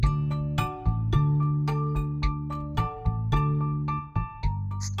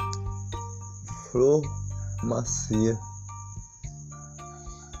flor macia,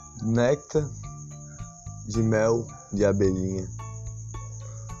 néctar de mel de abelhinha,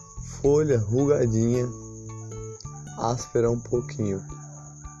 folha rugadinha, áspera um pouquinho,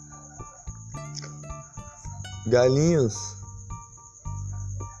 galinhos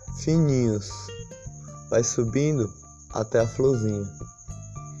fininhos, vai subindo até a florzinha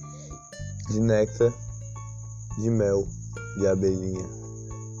de néctar de mel de abelhinha,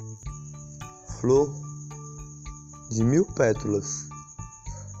 flor de 1000 pétalas,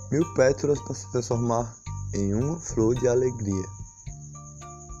 1000 pétalas para se transformar em uma flor de alegria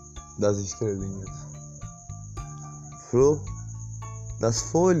das estrelinhas, flor das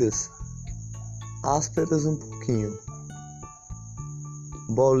folhas ásperas um pouquinho,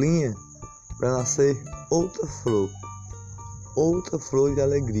 bolinha para nascer outra flor de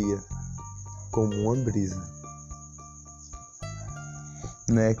alegria, como uma brisa,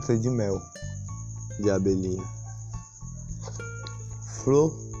 néctar de mel de abelhinha,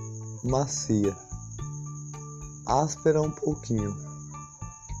 flor macia, áspera um pouquinho,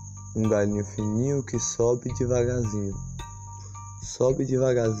 um galinho fininho que sobe devagarzinho,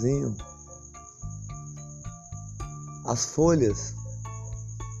 as folhas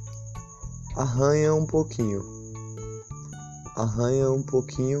arranham um pouquinho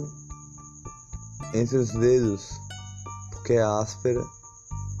entre os dedos, porque é áspera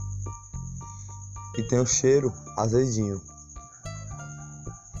e tem um cheiro azedinho.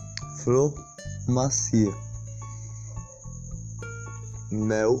 Flor macia,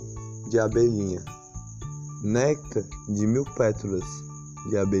 mel de abelhinha, néctar de 1000 pétalas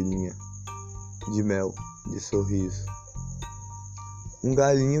de abelhinha, de mel, de sorriso. Um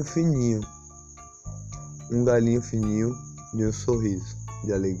galinho fininho de um sorriso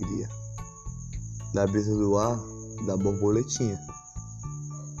de alegria, da brisa do ar, da borboletinha.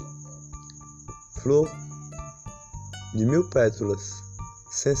 Flor de 1000 pétalas,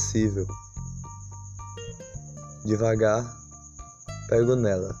 sensível, devagar pego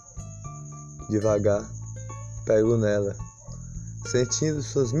nela, sentindo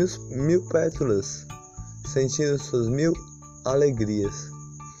suas 1000 pétalas, sentindo suas 1000 alegrias,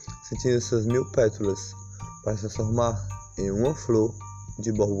 sentindo suas 1000 pétalas para se transformar em uma flor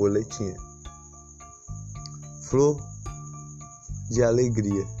de borboletinha, flor de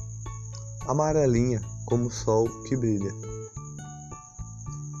alegria, amarelinha como o sol que brilha,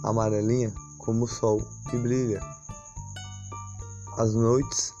 amarelinha como o sol que brilha. As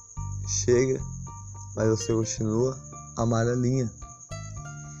noites chegam, mas você continua amarelinha,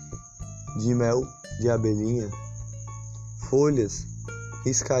 de mel de abelhinha, folhas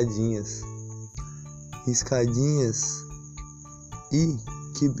riscadinhas e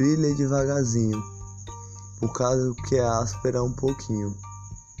que brilha devagarzinho, por causa que é áspera um pouquinho,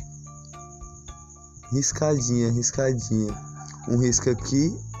 riscadinha, um risca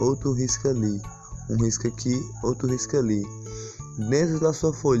aqui, outro risca ali, dentro da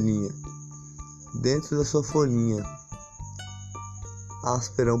sua folhinha,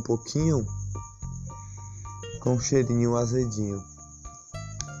 áspera um pouquinho, com um cheirinho azedinho.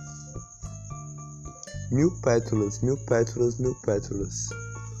 1000 pétalas,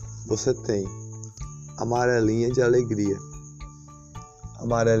 você tem amarelinha de alegria,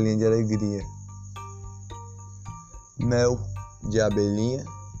 mel de abelhinha,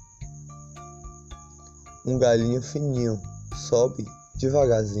 um galinho fininho, sobe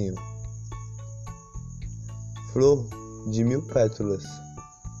devagarzinho, flor de 1000 pétalas,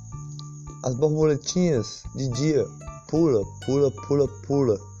 as borboletinhas de dia pula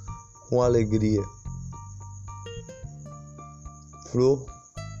com alegria, flor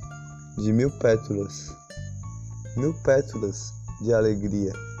de 1000 pétalas, 1000 pétalas de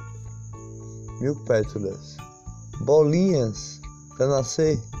alegria, 1000 pétalas, bolinhas para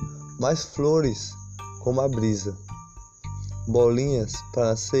nascer mais flores como a brisa, bolinhas para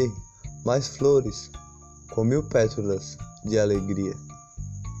nascer mais flores com 1000 pétalas de alegria,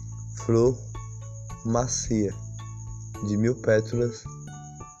 flor macia de 1000 pétalas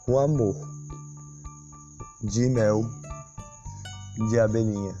com amor, de mel de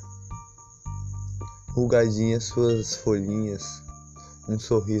abelhinha, rugadinhas suas folhinhas, um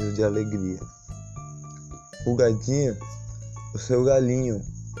sorriso de alegria, rugadinha o seu galinho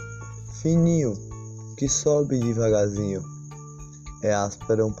fininho que sobe devagarzinho, é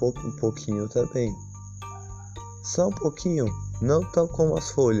áspera um pouquinho também, só um pouquinho, não tão como as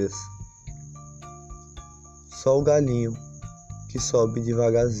folhas, só o galinho que sobe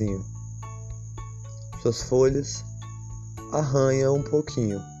devagarzinho, suas folhas arranham um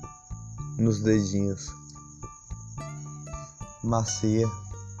pouquinho nos dedinhos, macia,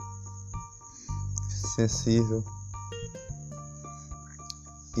 sensível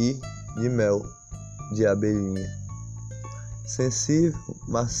e de mel de abelhinha. Sensível,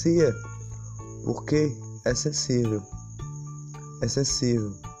 macia, porque é sensível. É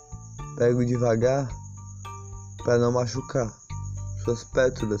sensível. Pego devagar para não machucar suas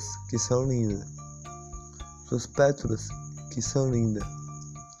pétalas que são lindas. Suas pétalas que são lindas.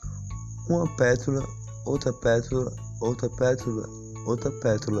 Uma pétala, outra pétala, outra pétala, outra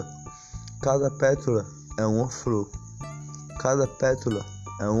pétala. Cada pétala é uma flor. Cada pétala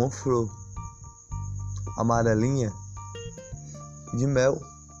é uma flor. Amarelinha de mel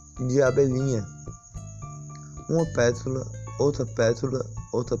de abelhinha. Uma pétala, outra pétala,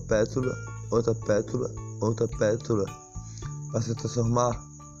 outra pétala, outra pétala, outra pétala, para se transformar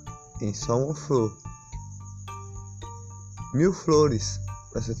em só uma flor. 1000 flores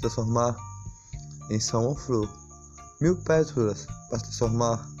para se transformar em só uma flor. 1000 pétalas para se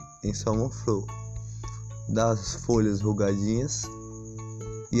transformar em só uma flor. Das folhas rugadinhas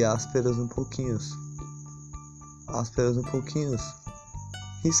e ásperas um pouquinho. Ásperas um pouquinho.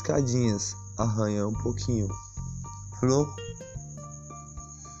 Riscadinhas, arranha um pouquinho. Flor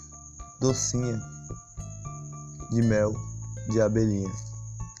docinha de mel de abelhinha.